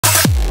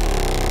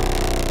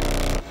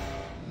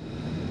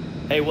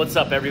Hey, what's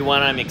up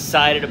everyone? I'm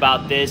excited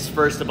about this.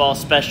 First of all,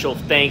 special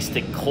thanks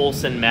to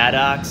Colson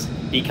Maddox.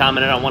 He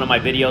commented on one of my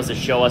videos to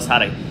show us how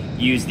to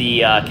use the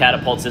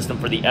catapult system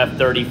for the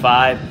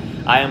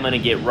F-35. I am going to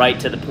get right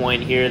to the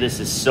point here. This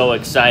is so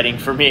exciting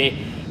for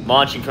me.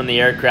 Launching from the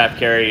aircraft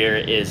carrier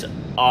is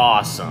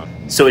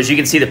awesome. So as you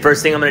can see, the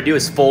first thing I'm going to do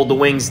is fold the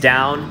wings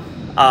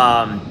down.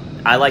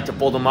 I like to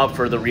fold them up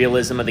for the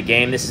realism of the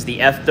game. This is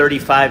the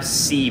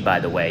F-35C,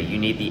 by the way. You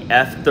need the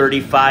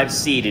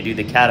F-35C to do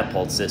the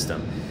catapult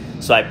system.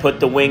 So I put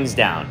the wings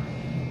down.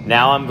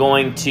 Now I'm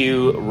going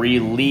to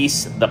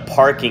release the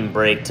parking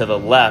brake to the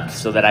left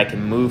so that I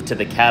can move to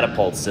the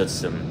catapult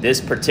system. This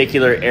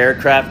particular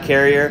aircraft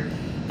carrier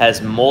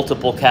has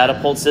multiple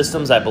catapult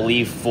systems, I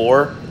believe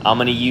 4. I'm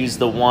going to use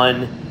the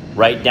one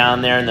right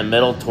down there in the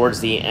middle towards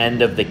the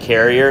end of the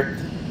carrier.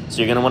 So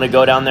you're going to want to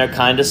go down there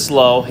kind of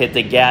slow, hit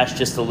the gas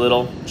just a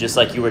little, just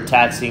like you were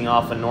taxiing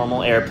off a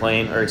normal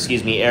airplane, or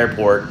excuse me,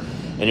 airport.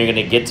 And you're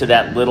going to get to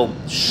that little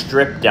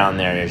strip down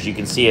there. As you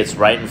can see, it's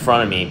right in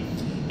front of me.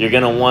 You're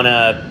going to want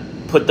to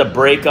put the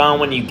brake on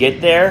when you get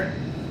there.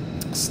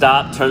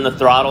 Stop, turn the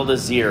throttle to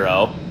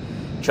 0.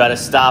 Try to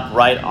stop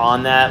right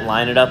on that.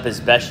 Line it up as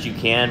best you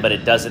can, but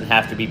it doesn't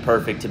have to be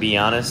perfect, to be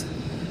honest.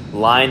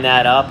 Line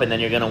that up, and then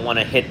you're going to want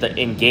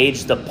to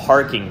engage the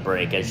parking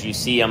brake. As you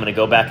see, I'm going to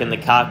go back in the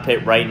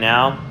cockpit right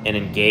now and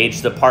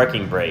engage the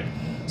parking brake.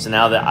 So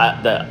now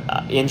the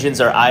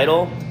engines are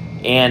idle,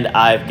 and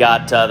I've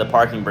got the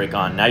parking brake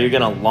on. Now you're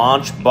going to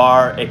launch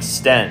bar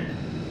extend.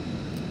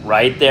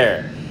 Right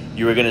there.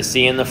 You were going to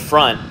see in the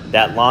front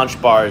that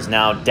launch bar is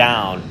now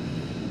down,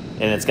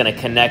 and it's going to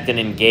connect and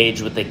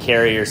engage with the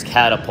carrier's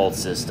catapult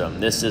system.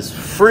 This is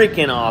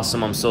freaking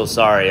awesome. I'm so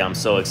sorry. I'm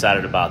so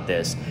excited about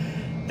this.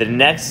 The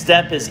next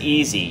step is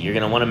easy. You're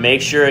going to want to make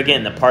sure,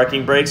 again, the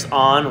parking brake's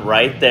on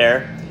right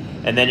there,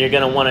 and then you're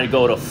going to want to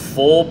go to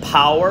full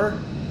power.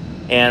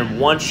 And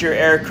once your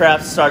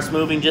aircraft starts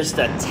moving just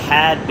a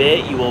tad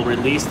bit, you will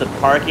release the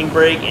parking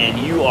brake and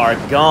you are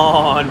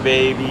gone,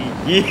 baby.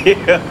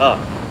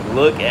 Yeah,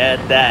 look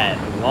at that.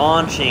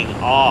 Launching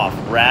off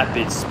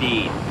rapid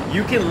speed.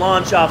 You can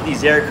launch off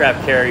these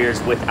aircraft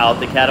carriers without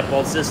the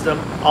catapult system.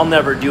 I'll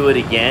never do it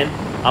again.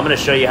 I'm going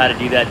to show you how to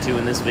do that too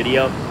in this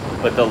video.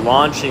 But the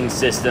launching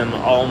system,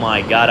 oh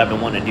my God, I've been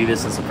wanting to do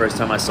this since the first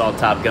time I saw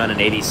Top Gun in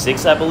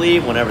 '86, I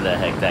believe, whenever the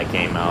heck that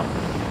came out.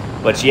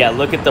 But yeah,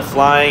 look at the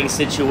flying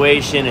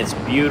situation. It's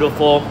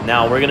beautiful.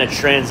 Now we're going to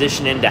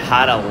transition into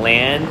how to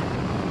land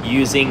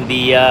using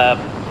the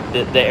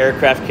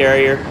aircraft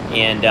carrier.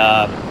 And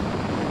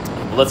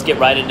let's get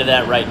right into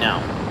that right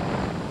now.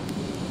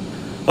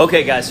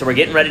 Okay, guys, so we're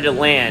getting ready to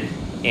land.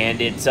 And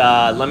it's,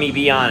 let me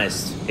be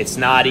honest, it's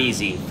not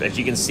easy. As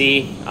you can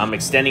see, I'm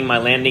extending my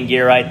landing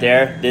gear right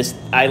there.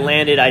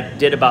 I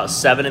did about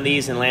 7 of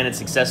these and landed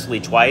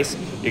successfully twice.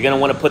 You're going to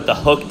want to put the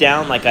hook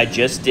down like I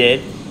just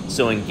did.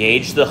 So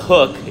engage the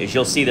hook. As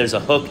you'll see, there's a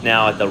hook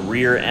now at the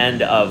rear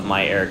end of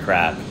my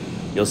aircraft.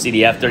 You'll see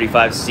the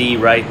F-35C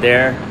right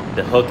there.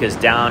 The hook is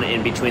down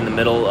in between the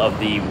middle of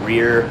the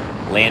rear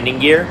landing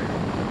gear.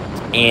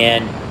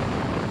 And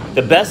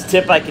the best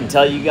tip I can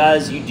tell you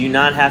guys, you do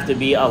not have to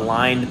be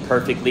aligned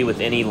perfectly with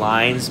any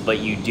lines, but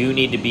you do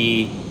need to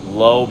be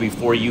low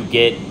before you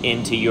get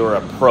into your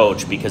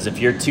approach, because if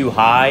you're too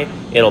high,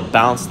 it'll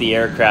bounce the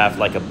aircraft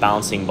like a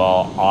bouncing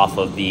ball off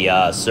of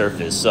the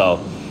surface.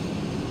 So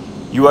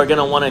you are going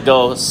to want to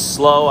go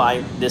slow.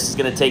 This is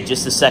going to take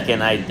just a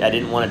second. I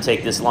didn't want to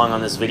take this long on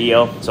this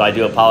video, so I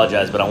do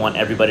apologize, but I want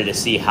everybody to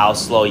see how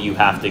slow you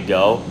have to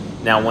go.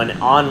 Now,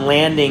 when on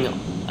landing,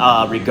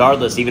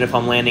 regardless, even if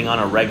I'm landing on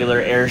a regular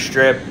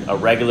airstrip, a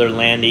regular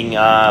landing,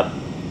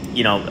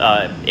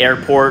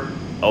 airport,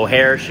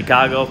 O'Hare,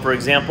 Chicago, for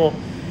example,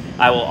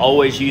 I will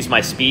always use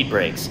my speed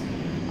brakes.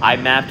 I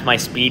mapped my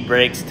speed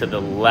brakes to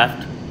the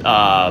left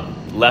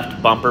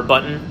bumper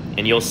button.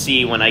 And you'll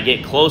see when I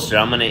get closer,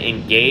 I'm going to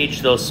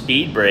engage those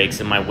speed brakes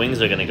and my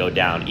wings are going to go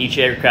down. Each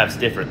aircraft's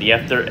different. The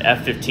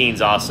F-15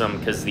 is awesome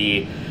because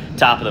the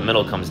top of the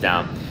middle comes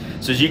down.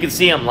 So as you can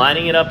see, I'm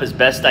lining it up as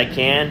best I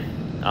can.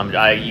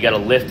 You got to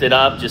lift it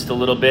up just a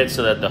little bit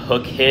so that the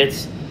hook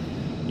hits.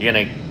 You're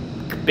going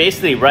to,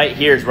 basically right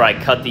here is where I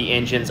cut the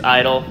engines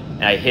idle.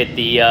 I hit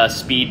the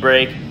speed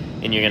brake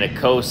and you're going to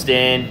coast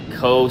in,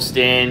 coast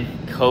in,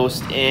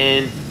 coast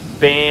in.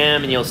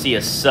 Bam, and you'll see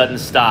a sudden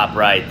stop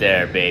right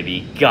there,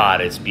 baby.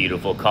 God, it's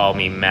beautiful. Call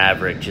me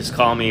Maverick. Just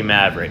call me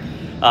Maverick.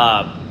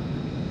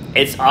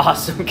 It's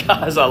awesome,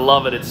 guys. I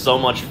love it. It's so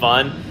much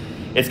fun.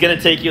 It's going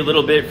to take you a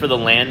little bit for the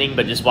landing,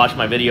 but just watch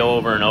my video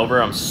over and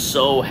over. I'm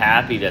so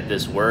happy that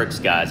this works,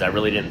 guys. I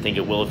really didn't think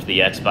it will for the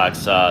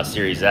Xbox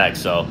Series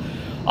X. So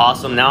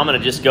awesome. Now I'm going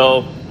to just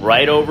go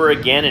right over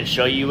again and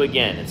show you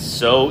again. It's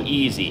so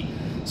easy.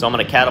 So I'm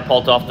going to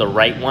catapult off the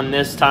right one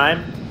this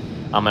time.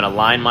 I'm going to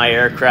line my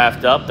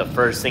aircraft up. The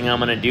first thing I'm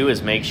going to do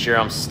is make sure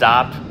I'm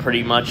stopped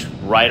pretty much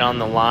right on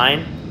the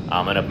line.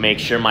 I'm going to make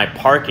sure my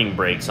parking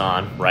brake's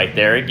on right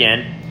there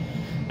again.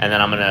 And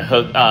then I'm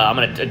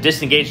going to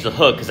disengage the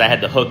hook because I had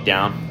the hook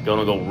down. Going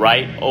to go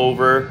right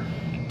over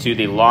to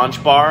the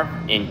launch bar,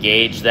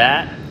 engage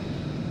that.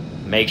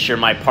 Make sure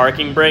my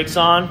parking brake's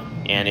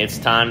on, and it's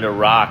time to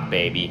rock,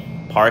 baby.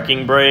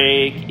 Parking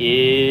brake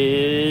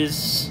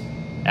is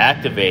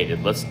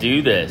activated. Let's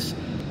do this.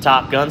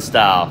 Top Gun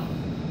style.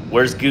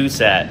 Where's Goose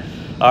at?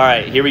 All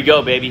right, here we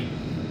go, baby.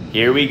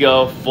 Here we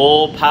go.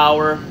 Full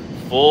power,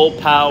 full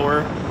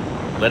power.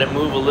 Let it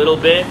move a little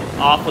bit.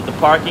 Off with the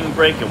parking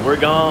brake, and we're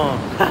gone.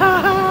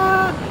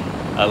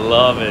 I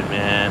love it,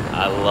 man.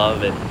 I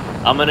love it.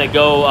 I'm going to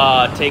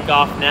go take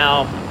off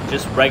now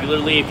just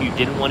regularly. If you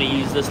didn't want to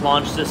use this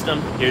launch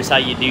system, here's how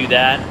you do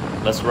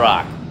that. Let's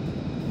rock.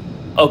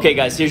 Okay,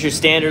 guys, here's your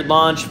standard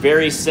launch.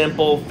 Very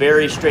simple,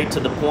 very straight to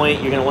the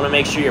point. You're going to want to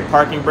make sure your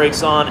parking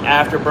brake's on.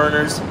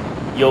 Afterburners,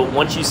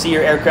 once you see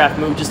your aircraft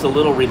move just a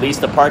little, release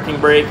the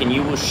parking brake, and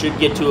you should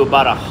get to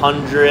about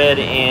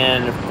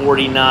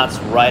 140 knots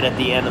right at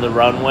the end of the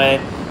runway.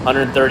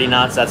 130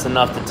 knots, that's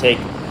enough to take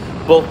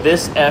both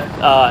this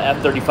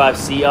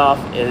F-35C off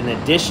in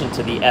addition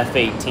to the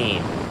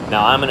F-18.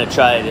 Now, I'm going to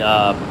try,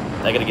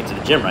 I got to get to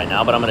the gym right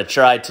now, but I'm going to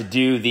try to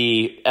do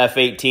the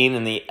F-18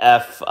 and the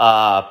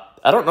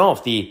I don't know if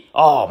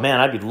oh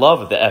man, I'd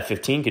love if the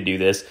F-15 could do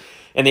this,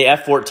 and the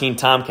F-14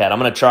 Tomcat. I'm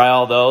going to try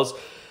all those,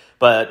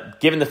 but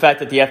given the fact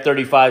that the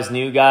F-35 is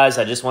new, guys,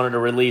 I just wanted to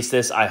release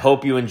this. I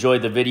hope you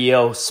enjoyed the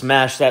video.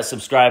 Smash that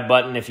subscribe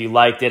button if you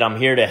liked it. I'm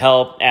here to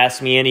help.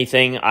 Ask me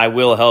anything. I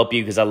will help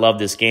you because I love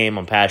this game.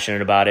 I'm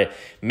passionate about it.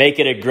 Make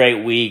it a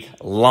great week.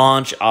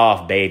 Launch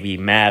off, baby.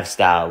 Mav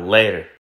style. Later.